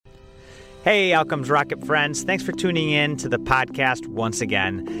Hey, Outcomes Rocket friends. Thanks for tuning in to the podcast once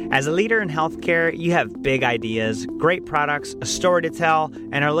again. As a leader in healthcare, you have big ideas, great products, a story to tell,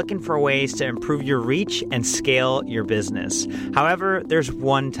 and are looking for ways to improve your reach and scale your business. However, there's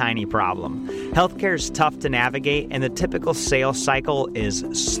one tiny problem. Healthcare is tough to navigate, and the typical sales cycle is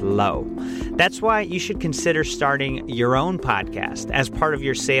slow. That's why you should consider starting your own podcast as part of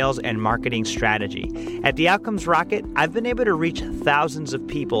your sales and marketing strategy. At the Outcomes Rocket, I've been able to reach thousands of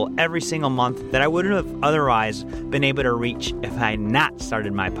people every single month that I wouldn't have otherwise been able to reach if I had not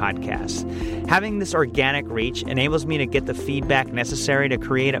started my podcast. Having this organic reach enables me to get the feedback necessary to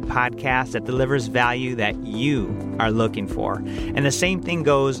create a podcast that delivers value that you are looking for. And the same thing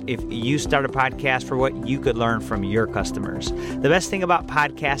goes if you start a podcast for what you could learn from your customers. The best thing about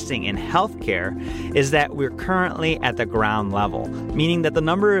podcasting in healthcare is that we're currently at the ground level, meaning that the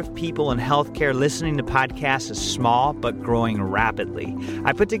number of people in healthcare listening to podcasts is small but growing rapidly.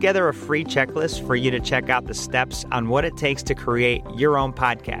 I put together a free checklist for you to check out the steps on what it takes to create your own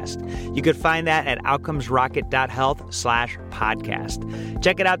podcast. You could find that at outcomesrocket.health/podcast.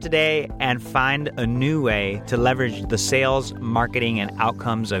 Check it out today and find a new way to leverage the sales, marketing, and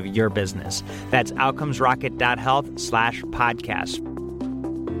outcomes of your business. That's outcomesrocket.health/podcast.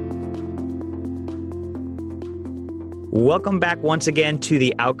 Welcome back once again to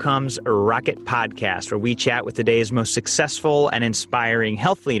the Outcomes Rocket podcast, where we chat with today's most successful and inspiring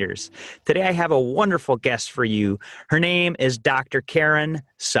health leaders. Today, I have a wonderful guest for you. Her name is Dr. Karen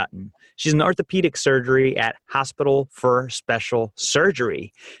Sutton. She's an orthopedic surgery at Hospital for Special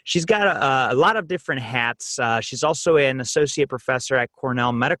Surgery. She's got a lot of different hats. She's also an associate professor at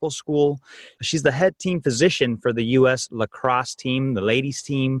Cornell Medical School. She's the head team physician for the U.S. lacrosse team, the ladies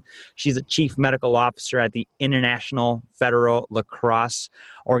team. She's a chief medical officer at the International Federal Lacrosse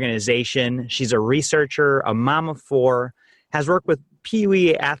Organization. She's a researcher, a mom of four, has worked with Pee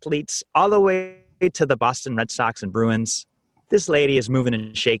Wee athletes all the way to the Boston Red Sox and Bruins. This lady is moving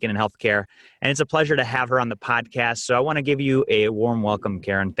and shaking in healthcare, and it's a pleasure to have her on the podcast. So I want to give you a warm welcome,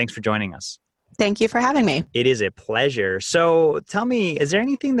 Karen. Thanks for joining us. Thank you for having me. It is a pleasure. So tell me, is there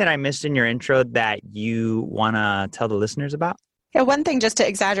anything that I missed in your intro that you want to tell the listeners about? Yeah, one thing just to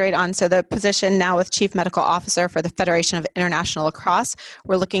exaggerate on, so the position now with Chief Medical Officer for the Federation of International Lacrosse,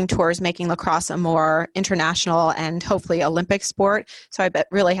 we're looking towards making lacrosse a more international and hopefully Olympic sport. So I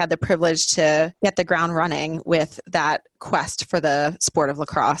really had the privilege to get the ground running with that quest for the sport of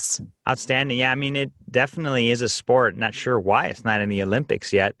lacrosse. Outstanding. Yeah, I mean, it definitely is a sport. Not sure why it's not in the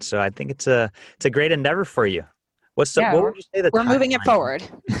Olympics yet. So I think it's a great endeavor for you. What would you say we're moving it forward.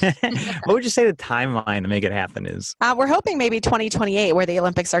 What would you say the timeline to make it happen is? We're hoping maybe 2028, where the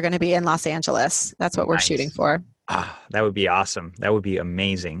Olympics are going to be in Los Angeles. That's what we're shooting for. That would be awesome. That would be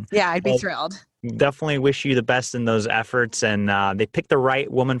amazing. Yeah, I'd be thrilled. Definitely wish you the best in those efforts, and they picked the right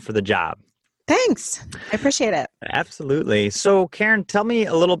woman for the job. Thanks. I appreciate it. Absolutely. So, Karen, tell me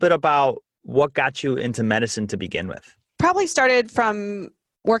a little bit about what got you into medicine to begin with. Probably started from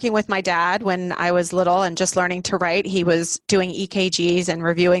working with my dad when I was little and just learning to write. He was doing EKGs and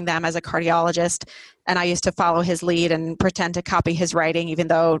reviewing them as a cardiologist, and I used to follow his lead and pretend to copy his writing, even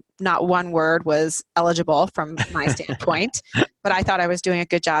though not one word was eligible from my standpoint. But I thought I was doing a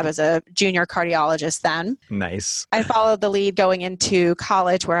good job as a junior cardiologist then. Nice. I followed the lead going into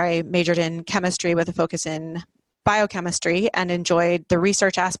college, where I majored in chemistry with a focus in biochemistry and enjoyed the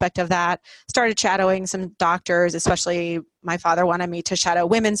research aspect of that. Started shadowing some doctors, especially my father wanted me to shadow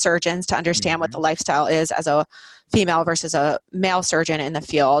women surgeons to understand what the lifestyle is as a female versus a male surgeon in the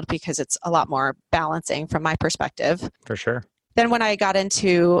field, because it's a lot more balancing from my perspective. For sure. Then when I got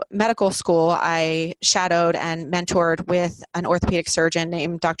into medical school, I shadowed and mentored with an orthopedic surgeon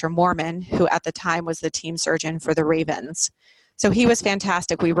named Dr. Mormon, who at the time was the team surgeon for the Ravens. So he was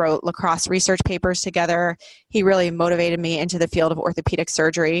fantastic. We wrote lacrosse research papers together. He really motivated me into the field of orthopedic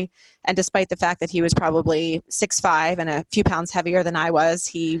surgery. And despite the fact that he was probably 6'5" and a few pounds heavier than I was,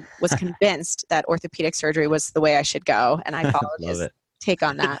 he was convinced that orthopedic surgery was the way I should go. And I followed his take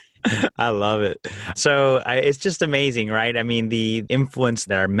on that. I love it. So it's just amazing, right? I mean, the influence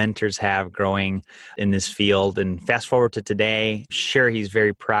that our mentors have growing in this field. And fast forward to today, sure, he's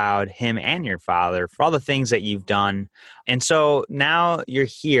very proud, him and your father, for all the things that you've done. And so now you're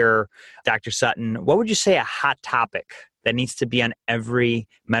here, Dr. Sutton. What would you say a hot topic that needs to be on every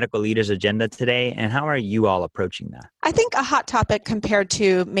medical leader's agenda today? And how are you all approaching that? I think a hot topic compared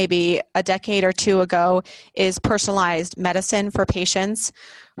to maybe a decade or two ago is personalized medicine for patients.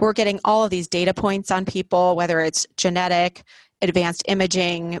 We're getting all of these data points on people, whether it's genetic, advanced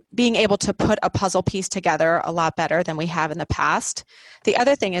imaging, being able to put a puzzle piece together a lot better than we have in the past. The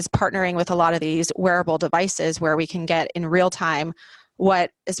other thing is partnering with a lot of these wearable devices where we can get in real time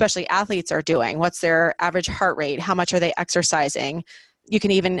what especially athletes are doing. What's their average heart rate? How much are they exercising? You can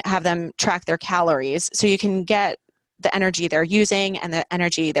even have them track their calories so you can get the energy they're using and the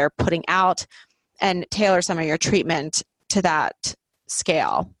energy they're putting out and tailor some of your treatment to that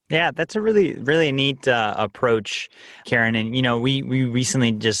scale. Yeah, that's a really, really neat approach, Karen. And, we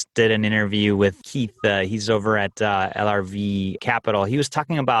recently just did an interview with Keith. He's over at LRV Capital. He was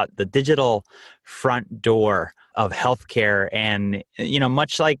talking about the digital front door of healthcare. And,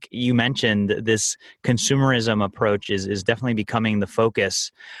 much like you mentioned, this consumerism approach is definitely becoming the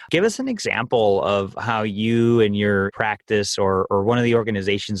focus. Give us an example of how you and your practice or one of the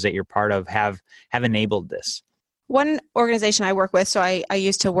organizations that you're part of have enabled this. One organization I work with, so I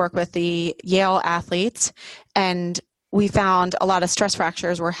used to work with the Yale athletes, and we found a lot of stress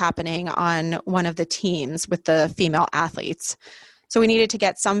fractures were happening on one of the teams with the female athletes. So we needed to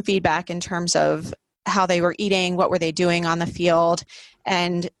get some feedback in terms of how they were eating, what were they doing on the field,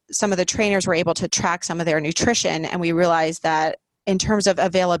 and some of the trainers were able to track some of their nutrition, and we realized that in terms of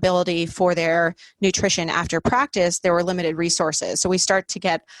availability for their nutrition after practice, there were limited resources. So we start to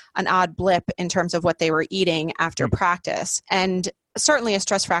get an odd blip in terms of what they were eating after practice. And certainly a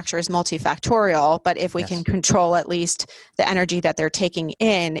stress fracture is multifactorial, but if we can control at least the energy that they're taking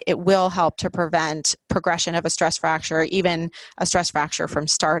in, it will help to prevent progression of a stress fracture, even a stress fracture from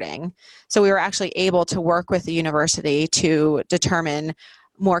starting. So we were actually able to work with the university to determine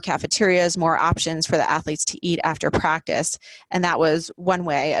more cafeterias, more options for the athletes to eat after practice. And that was one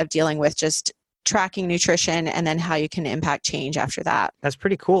way of dealing with just tracking nutrition and then how you can impact change after that. That's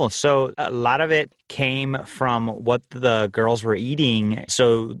pretty cool. So a lot of it came from what the girls were eating.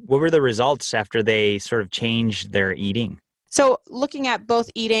 So what were the results after they sort of changed their eating? So looking at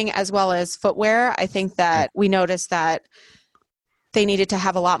both eating as well as footwear, I think that we noticed that they needed to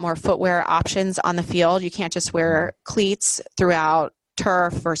have a lot more footwear options on the field. You can't just wear cleats throughout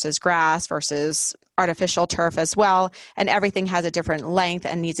turf versus grass versus artificial turf as well. And everything has a different length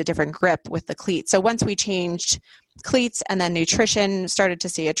and needs a different grip with the cleats. So once we changed cleats and then nutrition, started to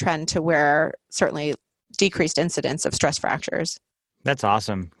see a trend to where certainly decreased incidence of stress fractures. That's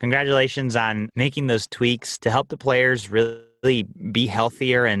awesome. Congratulations on making those tweaks to help the players really be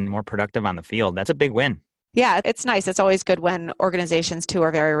healthier and more productive on the field. That's a big win. Yeah, it's nice. It's always good when organizations too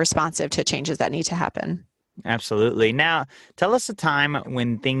are very responsive to changes that need to happen. Absolutely. Now, tell us a time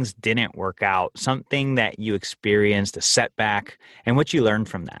when things didn't work out, something that you experienced, a setback, and what you learned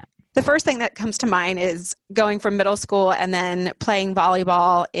from that. The first thing that comes to mind is going from middle school and then playing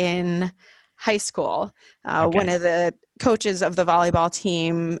volleyball in high school. One of the coaches of the volleyball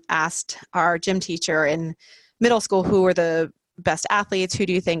team asked our gym teacher in middle school who were the best athletes, who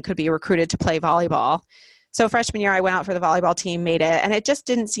do you think could be recruited to play volleyball? So freshman year, I went out for the volleyball team, made it, and it just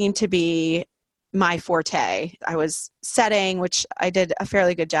didn't seem to be my forte. I was setting, which I did a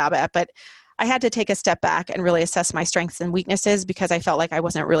fairly good job at, but I had to take a step back and really assess my strengths and weaknesses because I felt like I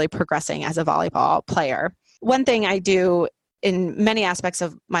wasn't really progressing as a volleyball player. One thing I do in many aspects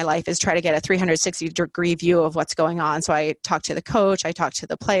of my life is try to get a 360-degree view of what's going on. So I talked to the coach, I talked to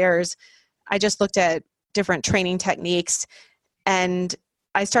the players, I just looked at different training techniques, and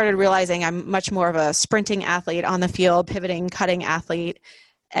I started realizing I'm much more of a sprinting athlete on the field, pivoting, cutting athlete.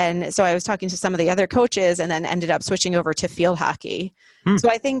 And so I was talking to some of the other coaches and then ended up switching over to field hockey. So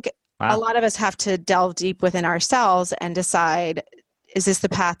I think a lot of us have to delve deep within ourselves and decide, is this the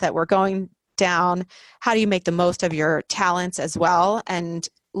path that we're going down? How do you make the most of your talents as well? And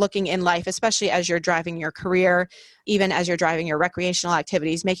looking in life, especially as you're driving your career, even as you're driving your recreational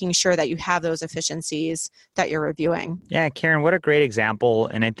activities, making sure that you have those efficiencies that you're reviewing. Yeah, Karen, what a great example.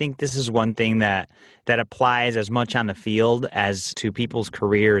 And I think this is one thing that applies as much on the field as to people's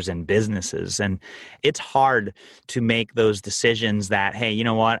careers and businesses. And it's hard to make those decisions that, hey, you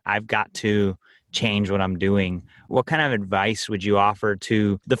know what, I've got to change what I'm doing. What kind of advice would you offer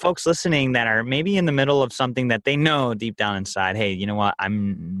to the folks listening that are maybe in the middle of something that they know deep down inside, hey, you know what,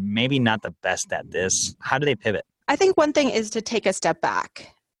 I'm maybe not the best at this. How do they pivot? I think one thing is to take a step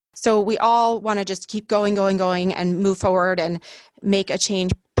back. So we all want to just keep going and move forward and make a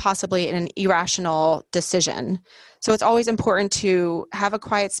change, possibly in an irrational decision. So it's always important to have a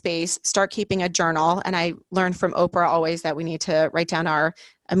quiet space, start keeping a journal. And I learned from Oprah always that we need to write down our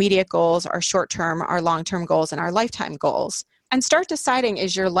immediate goals, our short-term, our long-term goals, and our lifetime goals. And start deciding,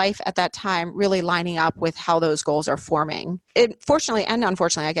 is your life at that time really lining up with how those goals are forming? Fortunately and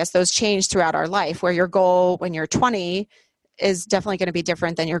unfortunately, I guess, those change throughout our life, where your goal when you're 20 is definitely going to be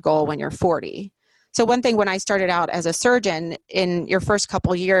different than your goal when you're 40. So one thing, when I started out as a surgeon, in your first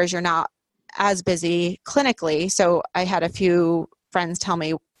couple years, you're not as busy clinically. So I had a few friends tell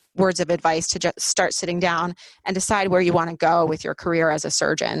me, words of advice to just start sitting down and decide where you want to go with your career as a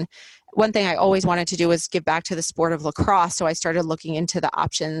surgeon. One thing I always wanted to do was give back to the sport of lacrosse. So I started looking into the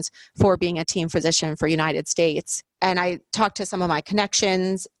options for being a team physician for United States. And I talked to some of my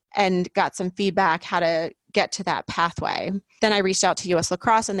connections and got some feedback how to get to that pathway. Then I reached out to US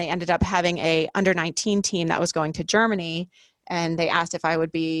Lacrosse, and they ended up having a under-19 team that was going to Germany. And they asked if I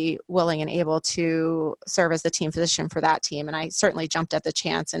would be willing and able to serve as the team physician for that team. And I certainly jumped at the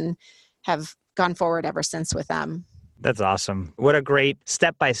chance and have gone forward ever since with them. That's awesome. What a great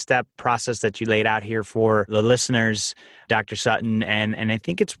step-by-step process that you laid out here for the listeners, Dr. Sutton. And I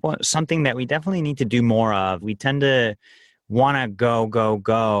think it's something that we definitely need to do more of. We tend to want to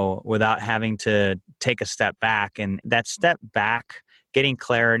go without having to take a step back. And that step back, getting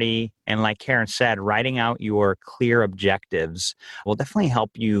clarity, and like Karen said, writing out your clear objectives will definitely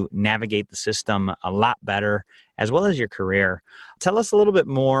help you navigate the system a lot better, as well as your career. Tell us a little bit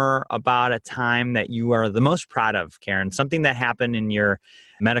more about a time that you are the most proud of, Karen, something that happened in your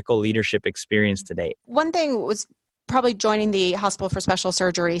medical leadership experience to date. One thing was probably joining the Hospital for Special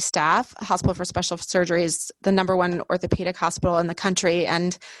Surgery staff. Hospital for Special Surgery is the number one orthopedic hospital in the country.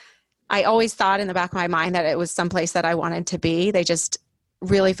 And I always thought in the back of my mind that it was someplace that I wanted to be. They just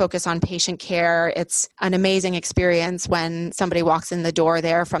really focus on patient care. It's an amazing experience when somebody walks in the door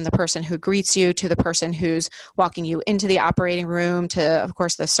there, from the person who greets you to the person who's walking you into the operating room to, of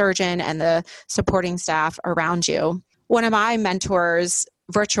course, the surgeon and the supporting staff around you. One of my mentors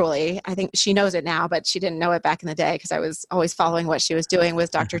virtually, I think she knows it now, but she didn't know it back in the day because I was always following what she was doing, was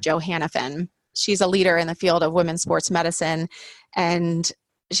Dr. Jo Hanifin. She's a leader in the field of women's sports medicine, and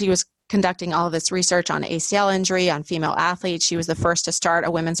she was conducting all of this research on ACL injury, on female athletes. She was the first to start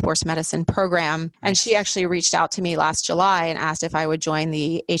a women's sports medicine program. And she actually reached out to me last July and asked if I would join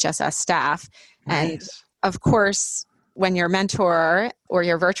the HSS staff. Nice. And of course, when your mentor or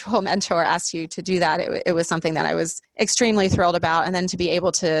your virtual mentor asks you to do that, it was something that I was extremely thrilled about. And then to be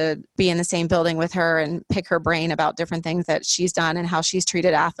able to be in the same building with her and pick her brain about different things that she's done and how she's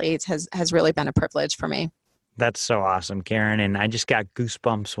treated athletes has really been a privilege for me. That's so awesome, Karen. And I just got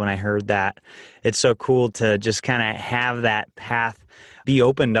goosebumps when I heard that. It's so cool to just kind of have that path be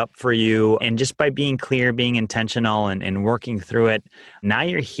opened up for you. And just by being clear, being intentional and working through it, now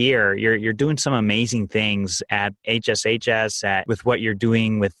you're here. You're doing some amazing things at HSHS, with what you're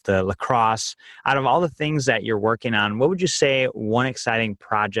doing with the lacrosse. Out of all the things that you're working on, what would you say one exciting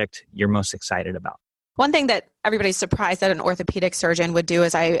project you're most excited about? One thing that everybody's surprised that an orthopedic surgeon would do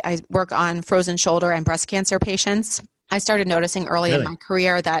is I work on frozen shoulder and breast cancer patients. I started noticing early in my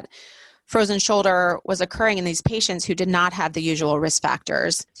career that frozen shoulder was occurring in these patients who did not have the usual risk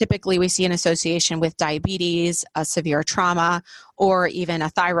factors. Typically, we see an association with diabetes, a severe trauma, or even a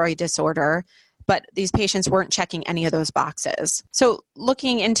thyroid disorder. But these patients weren't checking any of those boxes. So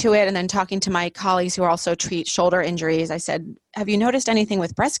looking into it and then talking to my colleagues who also treat shoulder injuries, I said, have you noticed anything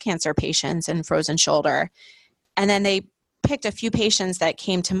with breast cancer patients and frozen shoulder? And then they picked a few patients that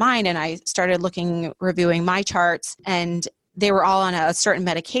came to mind, and I started reviewing my charts, and they were all on a certain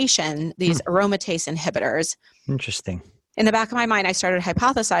medication, these aromatase inhibitors. Interesting. In the back of my mind, I started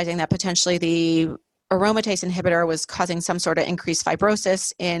hypothesizing that potentially the aromatase inhibitor was causing some sort of increased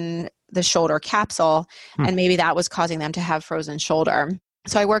fibrosis in the shoulder capsule, and maybe that was causing them to have frozen shoulder.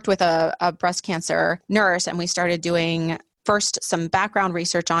 So I worked with a breast cancer nurse, and we started doing first some background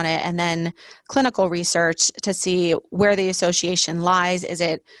research on it and then clinical research to see where the association lies. Is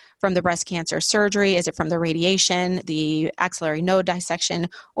it from the breast cancer surgery? Is it from the radiation, the axillary node dissection,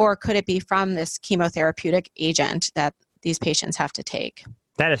 or could it be from this chemotherapeutic agent that these patients have to take?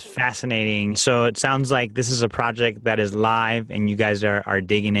 That is fascinating. So it sounds like this is a project that is live and you guys are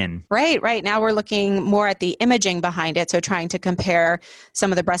digging in. Right. Now we're looking more at the imaging behind it. So trying to compare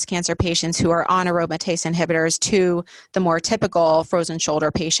some of the breast cancer patients who are on aromatase inhibitors to the more typical frozen shoulder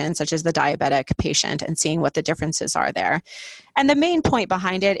patients, such as the diabetic patient, and seeing what the differences are there. And the main point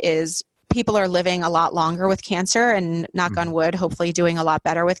behind it is people are living a lot longer with cancer and, knock on wood, hopefully doing a lot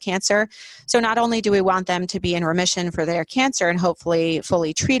better with cancer. So not only do we want them to be in remission for their cancer and hopefully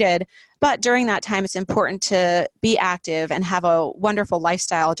fully treated, but during that time, it's important to be active and have a wonderful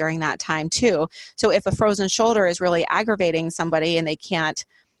lifestyle during that time too. So if a frozen shoulder is really aggravating somebody and they can't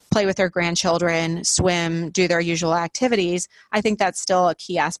play with their grandchildren, swim, do their usual activities, I think that's still a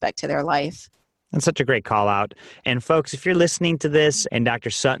key aspect to their life. That's such a great call out. And folks, if you're listening to this and Dr.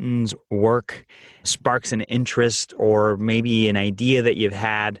 Sutton's work sparks an interest or maybe an idea that you've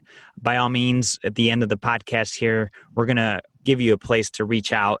had, by all means, at the end of the podcast here, we're going to give you a place to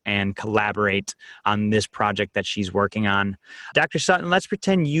reach out and collaborate on this project that she's working on. Dr. Sutton, let's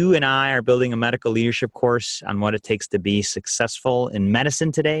pretend you and I are building a medical leadership course on what it takes to be successful in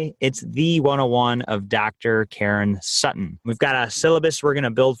medicine today. It's the 101 of Dr. Karen Sutton. We've got a syllabus we're going to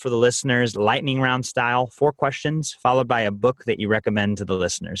build for the listeners, lightning round style, 4 questions, followed by a book that you recommend to the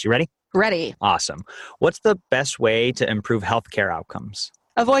listeners. You ready? Ready. Awesome. What's the best way to improve healthcare outcomes?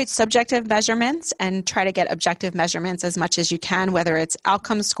 Avoid subjective measurements and try to get objective measurements as much as you can, whether it's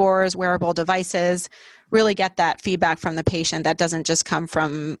outcome scores, wearable devices. Really get that feedback from the patient that doesn't just come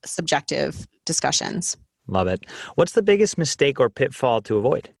from subjective discussions. Love it. What's the biggest mistake or pitfall to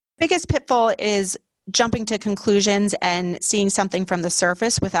avoid? Biggest pitfall is jumping to conclusions and seeing something from the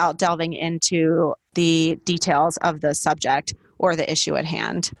surface without delving into the details of the subject or the issue at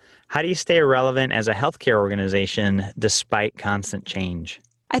hand. How do you stay relevant as a healthcare organization despite constant change?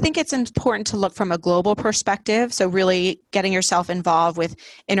 I think it's important to look from a global perspective. So really getting yourself involved with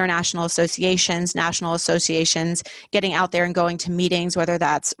international associations, national associations, getting out there and going to meetings, whether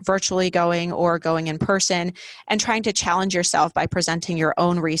that's virtually going or going in person, and trying to challenge yourself by presenting your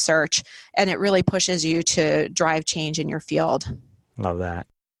own research. And it really pushes you to drive change in your field. Love that.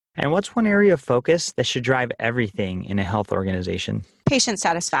 And what's one area of focus that should drive everything in a health organization? Patient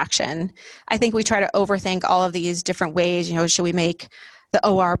satisfaction. I think we try to overthink all of these different ways. Should we make the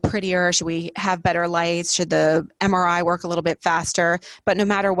OR prettier? Should we have better lights? Should the MRI work a little bit faster? But no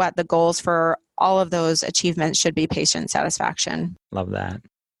matter what, the goals for all of those achievements should be patient satisfaction. Love that.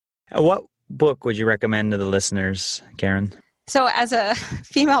 What book would you recommend to the listeners, Karen? So as a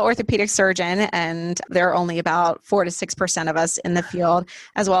female orthopedic surgeon, and there are only about 4 to 6% of us in the field,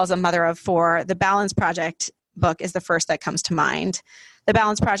 as well as a mother of 4, the Balance Project book is the first that comes to mind. The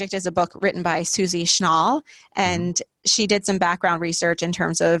Balance Project is a book written by Susie Schnall, and she did some background research in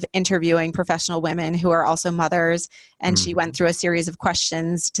terms of interviewing professional women who are also mothers, and she went through a series of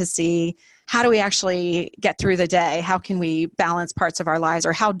questions to see, how do we actually get through the day? How can we balance parts of our lives,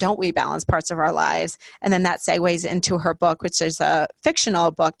 or how don't we balance parts of our lives? And then that segues into her book, which is a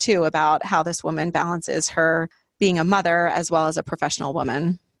fictional book too, about how this woman balances her being a mother as well as a professional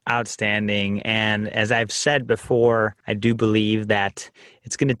woman. Outstanding. And as I've said before, I do believe that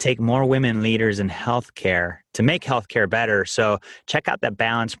it's going to take more women leaders in healthcare to make healthcare better. So check out that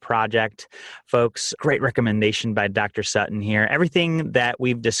Balance Project, folks. Great recommendation by Dr. Sutton here. Everything that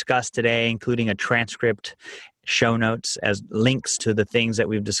we've discussed today, including a transcript, show notes, as links to the things that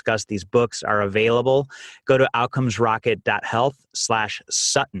we've discussed, these books are available. Go to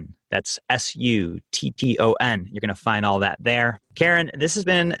outcomesrocket.health/Sutton. That's SUTTON. You're going to find all that there. Karen, this has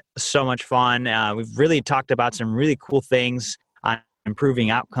been so much fun. We've really talked about some really cool things on improving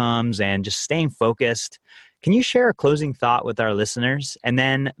outcomes and just staying focused. Can you share a closing thought with our listeners, and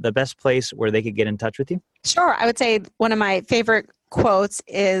then the best place where they could get in touch with you? Sure. I would say one of my favorite quotes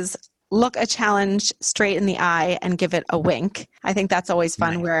is, look a challenge straight in the eye and give it a wink. I think that's always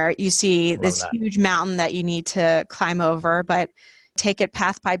fun. Nice. Where you see this huge mountain that you need to climb over, but take it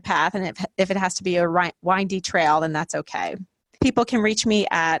path by path. And if it has to be a windy trail, then that's okay. People can reach me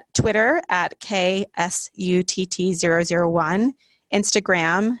at Twitter at KSUTT001,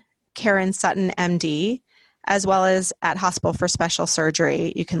 Instagram, Karen Sutton MD, as well as at Hospital for Special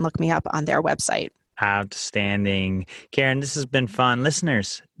Surgery. You can look me up on their website. Outstanding. Karen, this has been fun.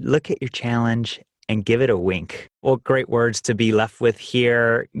 Listeners, look at your challenge and give it a wink. Well, great words to be left with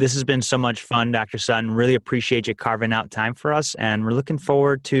here. This has been so much fun, Dr. Sutton. Really appreciate you carving out time for us. And we're looking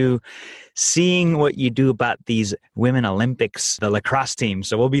forward to seeing what you do about these Women Olympics, the lacrosse team.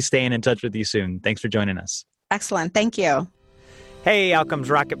 So we'll be staying in touch with you soon. Thanks for joining us. Excellent. Thank you. Hey,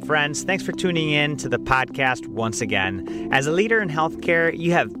 Outcomes Rocket friends. Thanks for tuning in to the podcast once again. As a leader in healthcare,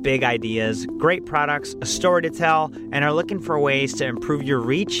 you have big ideas, great products, a story to tell, and are looking for ways to improve your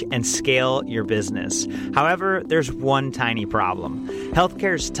reach and scale your business. However, there's one tiny problem.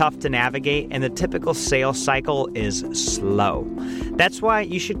 Healthcare is tough to navigate, and the typical sales cycle is slow. That's why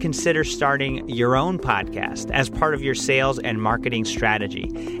you should consider starting your own podcast as part of your sales and marketing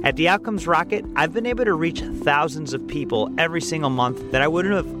strategy. At the Outcomes Rocket, I've been able to reach thousands of people every single month that I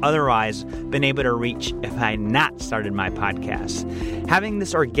wouldn't have otherwise been able to reach if I had not started my podcast. Having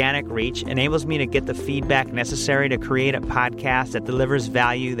this organic reach enables me to get the feedback necessary to create a podcast that delivers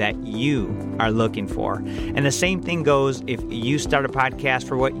value that you are looking for. And the same thing goes if you start a podcast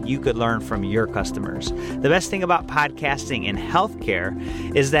for what you could learn from your customers. The best thing about podcasting in healthcare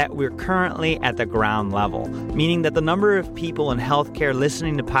is that we're currently at the ground level, meaning that the number of people in healthcare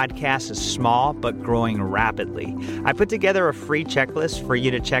listening to podcasts is small but growing rapidly. I put together a free checklist for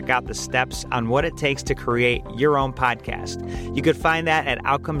you to check out the steps on what it takes to create your own podcast. You could find that at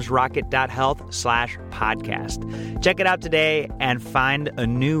outcomesrocket.health/podcast. Check it out today and find a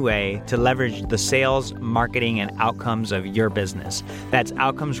new way to leverage the sales, marketing, and outcomes of your business. That's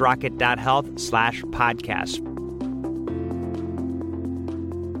outcomesrocket.health/podcast.